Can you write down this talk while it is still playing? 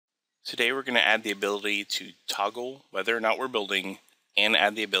Today we're going to add the ability to toggle whether or not we're building and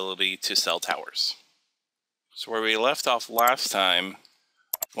add the ability to sell towers. So where we left off last time,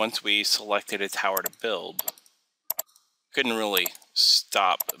 once we selected a tower to build, couldn't really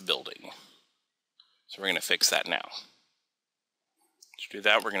stop building. So we're going to fix that now. To do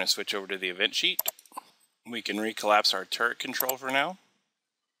that, we're going to switch over to the event sheet. We can recollapse our turret control for now.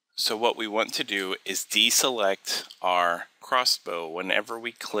 So what we want to do is deselect our crossbow whenever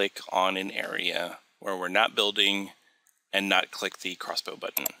we click on an area where we're not building and not click the crossbow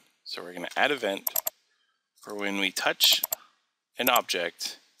button. So we're going to add event for when we touch an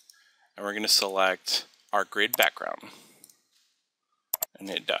object, and we're going to select our grid background and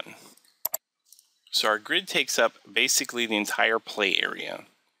hit done. So our grid takes up basically the entire play area.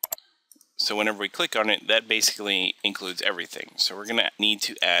 So whenever we click on it, that basically includes everything. So we're going to need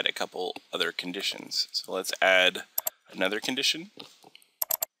to add a couple other conditions. So let's add another condition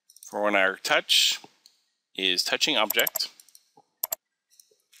for when our touch is touching object,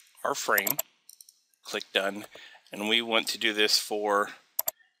 our frame, click done, and we want to do this for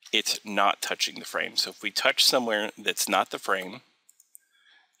it not touching the frame. So if we touch somewhere that's not the frame,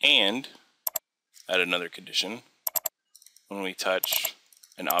 and add another condition when we touch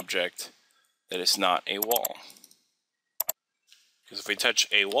an object that is not a wall. Because if we touch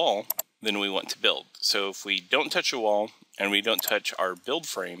a wall, then we want to build. So if we don't touch a wall and we don't touch our build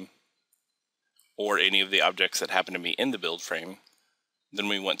frame or any of the objects that happen to be in the build frame, then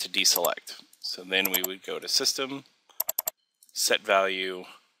we want to deselect. So then we would go to System, Set Value,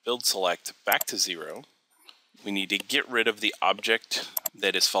 Build Select back to 0. We need to get rid of the object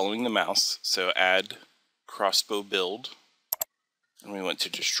that is following the mouse. So add crossbow build, and we want to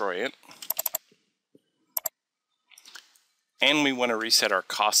destroy it. And we want to reset our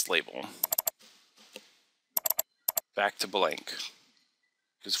cost label back to blank.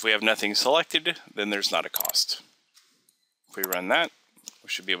 Because if we have nothing selected, then there's not a cost. If we run that, we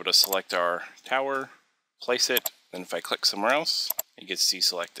should be able to select our tower, place it, then if I click somewhere else, it gets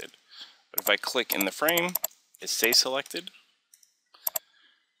deselected. But if I click in the frame, it stays selected.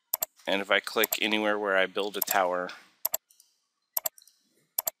 And if I click anywhere where I build a tower,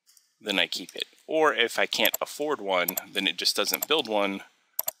 then I keep it. Or if I can't afford one, then it just doesn't build one,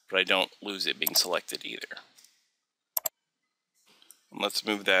 but I don't lose it being selected either. And let's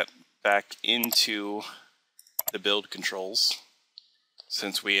move that back into the build controls,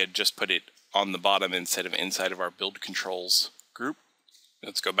 since we had just put it on the bottom instead of inside of our build controls group.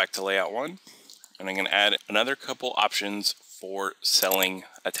 Let's go back to layout 1, and I'm going to add another couple options for selling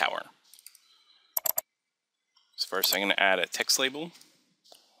a tower. So first I'm going to add a text label.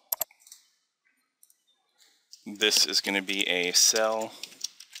 This is going to be a sell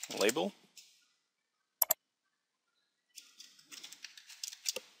label.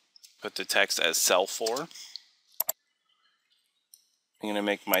 Put the text as sell for. I'm going to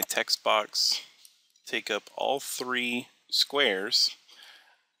make my text box take up all 3 squares.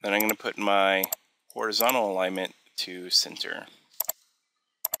 Then I'm going to put my horizontal alignment to center.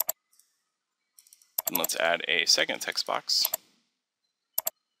 And let's add a second text box.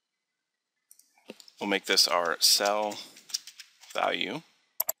 We'll make this our sell value.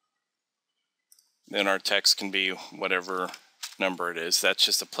 Then our text can be whatever number it is. That's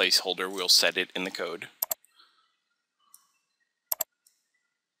just a placeholder. We'll set it in the code.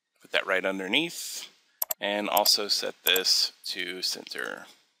 Put that right underneath, and also set this to center.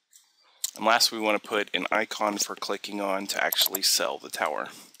 And last, we want to put an icon for clicking on to actually sell the tower.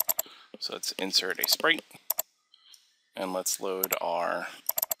 So let's insert a sprite, and let's load our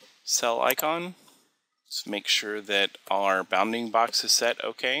sell icon. Let's make sure that our bounding box is set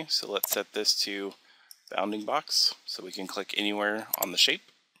okay. So let's set this to bounding box so we can click anywhere on the shape.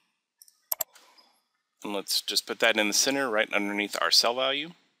 And let's just put that in the center right underneath our sell value.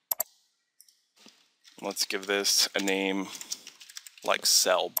 Let's give this a name like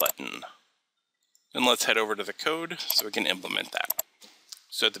sell button. And let's head over to the code so we can implement that.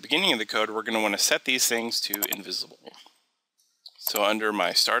 So at the beginning of the code, we're going to want to set these things to invisible. So under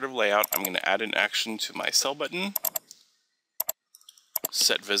my start of layout, I'm going to add an action to my sell button.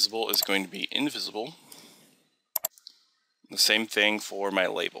 Set visible is going to be invisible. The same thing for my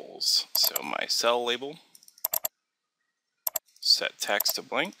labels. So my sell label, set text to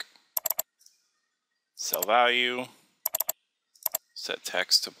blank, sell value, set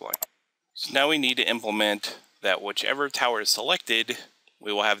text to blank. So now we need to implement that whichever tower is selected,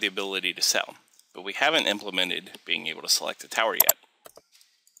 we will have the ability to sell. But we haven't implemented being able to select a tower yet.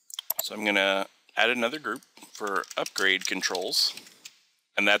 So I'm going to add another group for upgrade controls,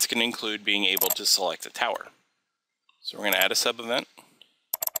 and that's going to include being able to select a tower. So we're going to add a sub event,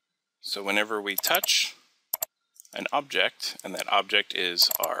 So whenever we touch an object, and that object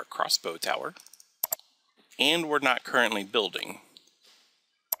is our crossbow tower, and we're not currently building,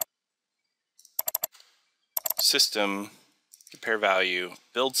 system compare value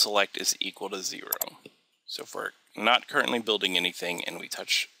build select is equal to 0. So if we're not currently building anything and we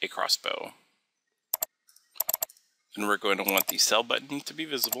touch a crossbow, then we're going to want the sell button to be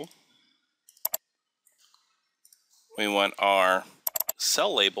visible. We want our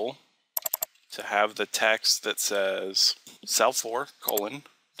sell label to have the text that says sell for,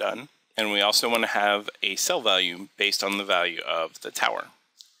 done. And we also want to have a sell value based on the value of the tower.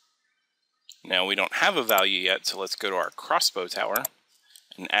 Now we don't have a value yet, so let's go to our crossbow tower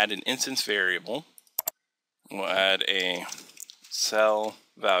and add an instance variable. We'll add a sell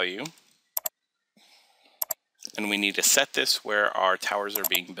value. And we need to set this where our towers are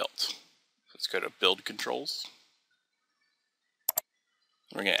being built. Let's go to build controls.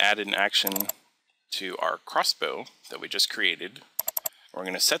 We're going to add an action to our crossbow that we just created. We're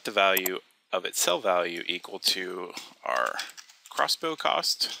going to set the value of its sell value equal to our crossbow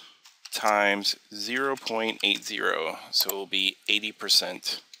cost times 0.80. So it will be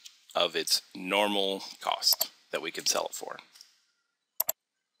 80% of its normal cost that we can sell it for.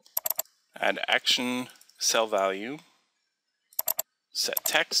 Add action sell value. Set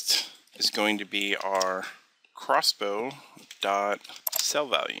text is going to be our crossbow dot sell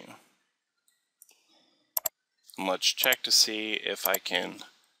value. And let's check to see if I can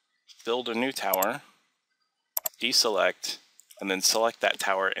build a new tower, deselect, and then select that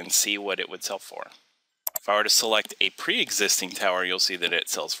tower and see what it would sell for. If I were to select a pre-existing tower, you'll see that it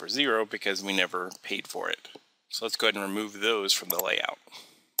sells for 0 because we never paid for it. So let's go ahead and remove those from the layout.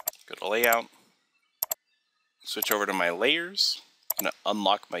 Go to layout, switch over to my layers, I'm going to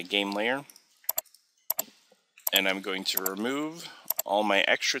unlock my game layer, and I'm going to remove all my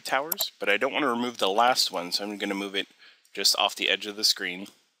extra towers, but I don't want to remove the last one, so I'm going to move it just off the edge of the screen.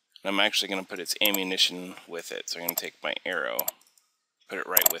 And I'm actually going to put its ammunition with it, so I'm going to take my arrow, put it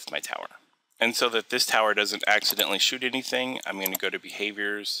right with my tower. And so that this tower doesn't accidentally shoot anything, I'm going to go to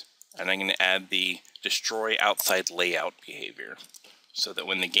behaviors, and I'm going to add the destroy outside layout behavior, so that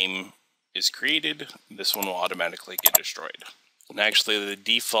when the game is created, this one will automatically get destroyed. And actually the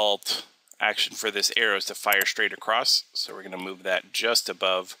default action for this arrow is to fire straight across, so we're going to move that just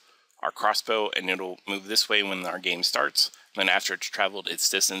above our crossbow, and it'll move this way when our game starts. And then after it's traveled its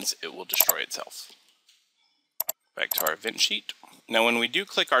distance, it will destroy itself. Back to our event sheet. Now when we do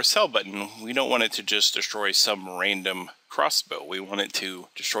click our sell button, we don't want it to just destroy some random crossbow. We want it to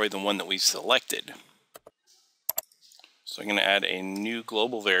destroy the one that we've selected. So I'm going to add a new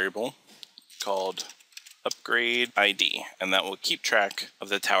global variable called upgrade ID, and that will keep track of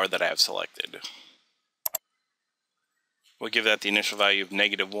the tower that I have selected. We'll give that the initial value of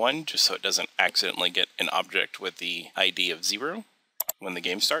 -1, just so it doesn't accidentally get an object with the ID of 0 when the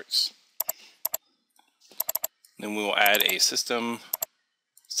game starts. Then we will add a system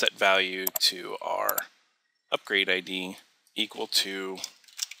set value to our upgrade ID equal to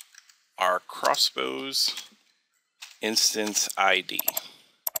our crossbows instance ID.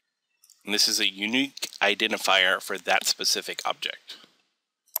 And this is a unique identifier for that specific object.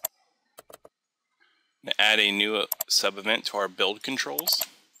 Now add a new sub-event to our build controls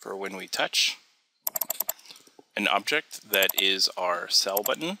for when we touch an object that is our sell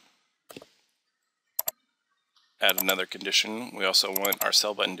button. Add another condition. We also want our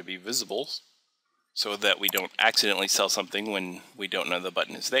sell button to be visible so that we don't accidentally sell something when we don't know the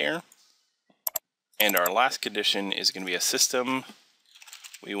button is there. And our last condition is going to be a system.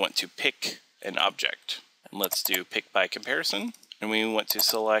 We want to pick an object. And let's do pick by comparison. And we want to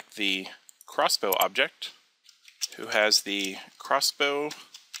select the crossbow object, who has the crossbow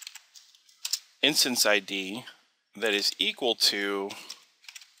instance ID that is equal to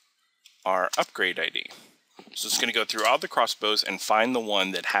our upgrade ID. So it's going to go through all the crossbows and find the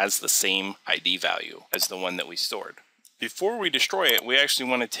one that has the same ID value as the one that we stored. Before we destroy it, we actually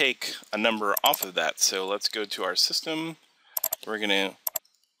want to take a number off of that. So let's go to our system. We're going to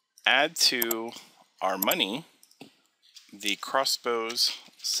add to our money the crossbows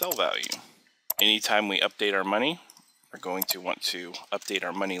sell value. Anytime we update our money, we're going to want to update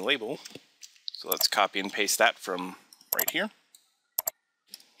our money label. So let's copy and paste that from right here.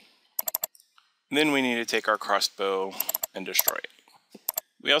 And then we need to take our crossbow and destroy it.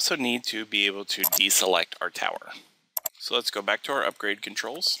 We also need to be able to deselect our tower. So let's go back to our upgrade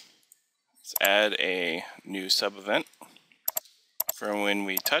controls. Let's add a new sub-event for when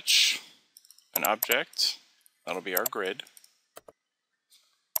we touch an object. That'll be our grid.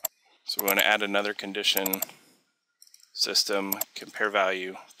 So we want to add another condition system compare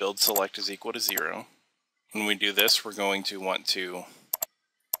value build select is equal to 0. When we do this, we're going to want to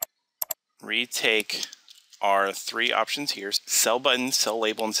retake our three options here, cell button, cell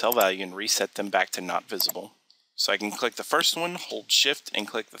label, and cell value, and reset them back to not visible. So I can click the first one, hold shift, and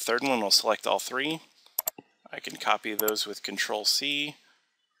click the third one. I'll select all three. I can copy those with Control C,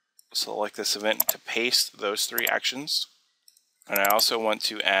 select this event to paste those three actions. And I also want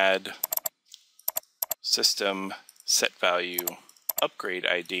to add system set value upgrade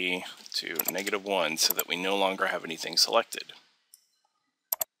ID to -1 so that we no longer have anything selected.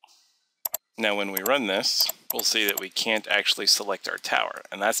 Now when we run this, we'll see that we can't actually select our tower,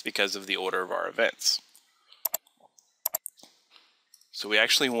 and that's because of the order of our events. So we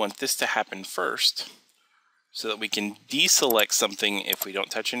actually want this to happen first so that we can deselect something if we don't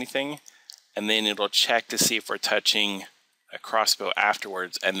touch anything, and then it'll check to see if we're touching a crossbow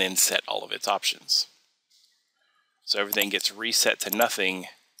afterwards and then set all of its options. So everything gets reset to nothing,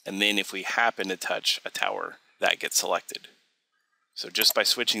 and then if we happen to touch a tower, that gets selected. So just by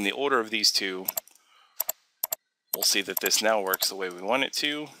switching the order of these two, we'll see that this now works the way we want it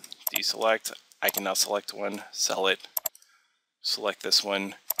to. Deselect, I can now select one, sell it, select this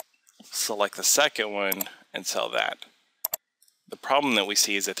one, select the second one, and sell that. The problem that we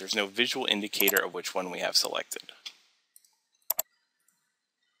see is that there's no visual indicator of which one we have selected.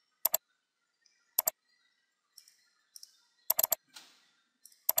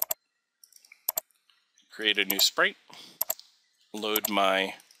 Create a new sprite, load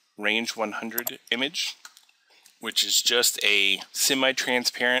my range 100 image, which is just a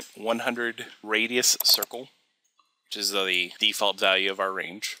semi-transparent 100 radius circle, which is the default value of our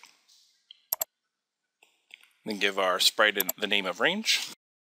range. Then give our sprite the name of range,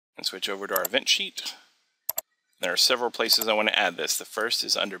 and switch over to our event sheet. There are several places I want to add this. The first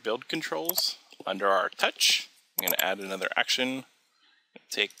is under build controls, under our touch. I'm going to add another action,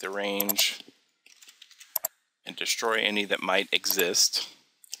 take the range, and destroy any that might exist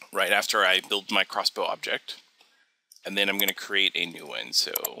right after I build my crossbow object. And then I'm going to create a new one.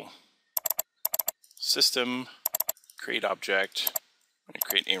 So system, create object, I'm going to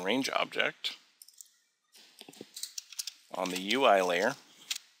create a range object on the UI layer,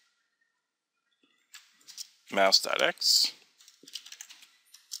 mouse.x,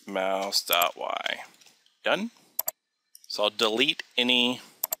 mouse.y. Done. So I'll delete any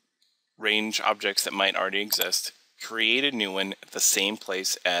range objects that might already exist, create a new one at the same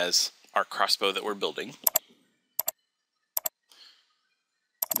place as our crossbow that we're building.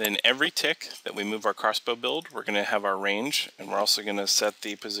 Then every tick that we move our crossbow build, we're going to have our range, and we're also going to set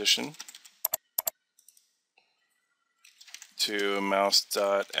the position to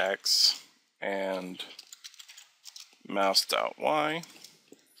mouse.x and mouse.y.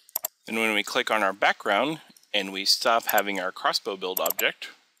 And when we click on our background and we stop having our crossbow build object,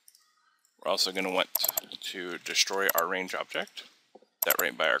 we're also going to want to destroy our range object, that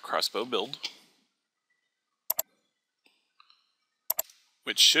right by our crossbow build,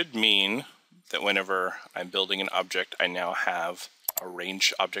 which should mean that whenever I'm building an object, I now have a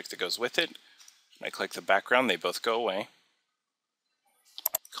range object that goes with it. When I click the background, they both go away.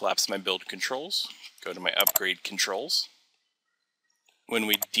 Collapse my build controls, go to my upgrade controls. When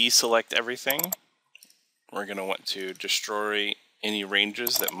we deselect everything, we're going to want to destroy any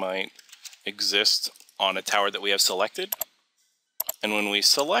ranges that might exist on a tower that we have selected. And when we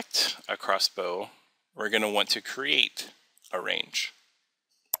select a crossbow, we're going to want to create a range.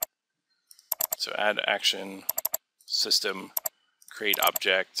 So add action, system, create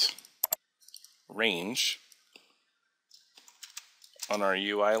object, range on our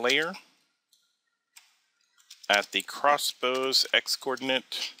UI layer at the crossbow's X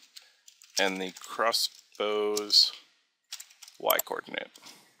coordinate and the crossbow's Y coordinate.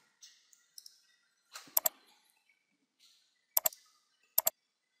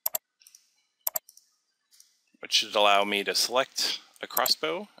 Which should allow me to select a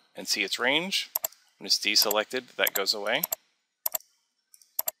crossbow and see its range. When it's deselected, that goes away.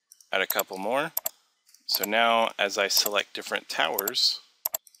 Add a couple more. So now as I select different towers,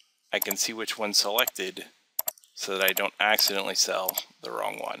 I can see which one's selected so that I don't accidentally sell the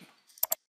wrong one.